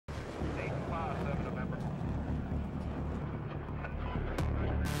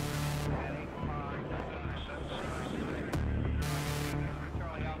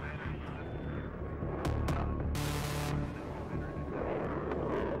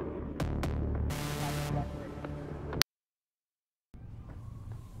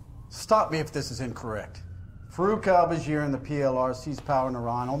Stop me if this is incorrect. Farouk al-Bashir and the PLR seized power in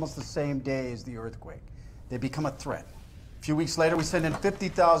Iran almost the same day as the earthquake. They become a threat. A few weeks later, we send in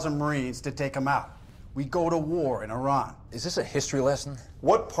 50,000 Marines to take them out. We go to war in Iran. Is this a history lesson?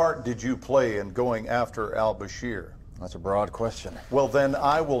 What part did you play in going after al-Bashir? That's a broad question. Well, then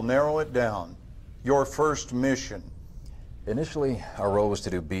I will narrow it down. Your first mission. Initially, our role was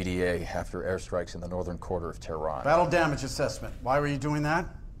to do BDA after airstrikes in the northern quarter of Tehran. Battle damage assessment. Why were you doing that?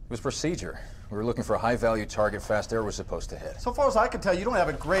 It was procedure. We were looking for a high-value target Fast Air was supposed to hit. So far as I can tell, you don't have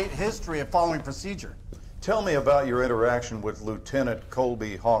a great history of following procedure. Tell me about your interaction with Lieutenant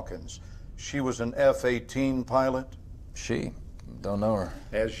Colby Hawkins. She was an F-18 pilot? She? Don't know her.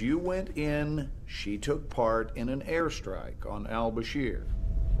 As you went in, she took part in an airstrike on al-Bashir.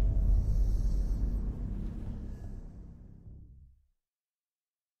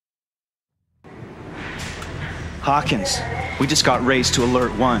 Hawkins, we just got raised to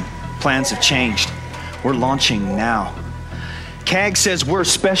Alert 1. Plans have changed. We're launching now. CAG says we're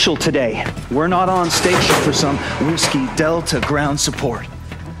special today. We're not on station for some Whiskey Delta ground support.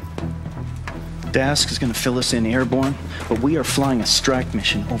 Dask is going to fill us in airborne, but we are flying a strike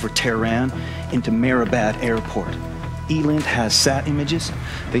mission over Tehran into Mehrabad Airport. Eland has sat images.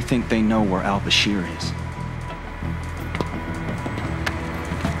 They think they know where al-Bashir is.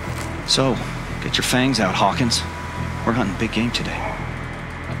 So, get your fangs out, Hawkins. We're hunting big game today.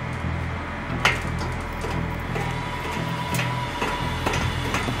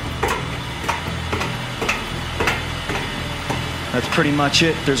 That's pretty much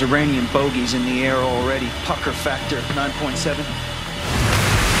it. There's Iranian bogeys in the air already. Pucker factor 9.7.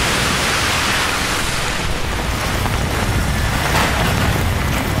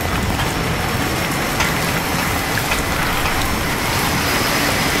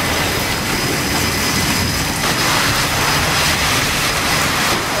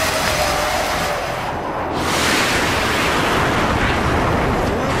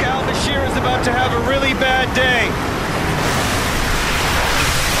 To have a really bad day.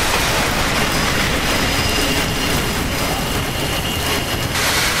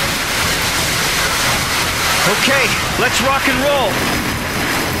 Okay, let's rock and roll.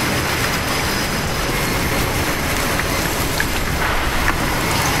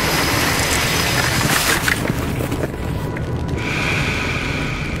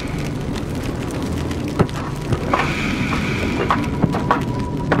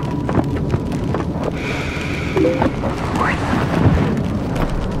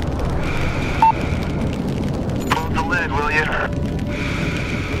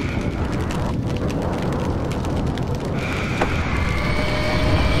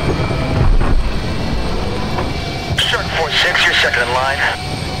 Second in line.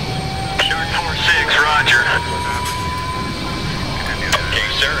 Shark 4-6, roger. Okay,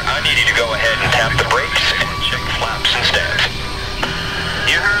 sir, I need you to go ahead and tap the brakes and check flaps and stabs.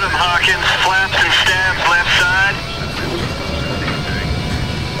 You heard him, Hawkins. Flaps and stabs, left side.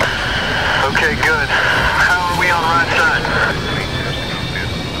 Okay, good. How are we on right side?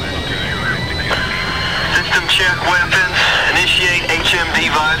 System check weapons. Initiate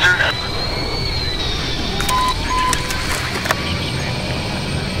HMD visor.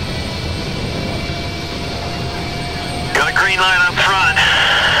 Got a green light up front.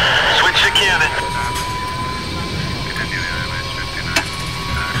 Switch to cabin.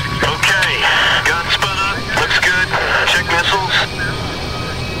 Okay. Gun spun up. Looks good. Check missiles.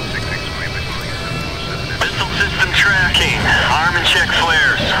 Missile system tracking. Arm and check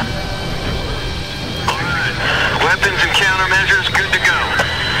flares. Alright. Weapons and countermeasures good to go.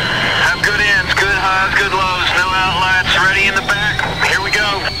 Have good ends, good highs, good lows. No outliers.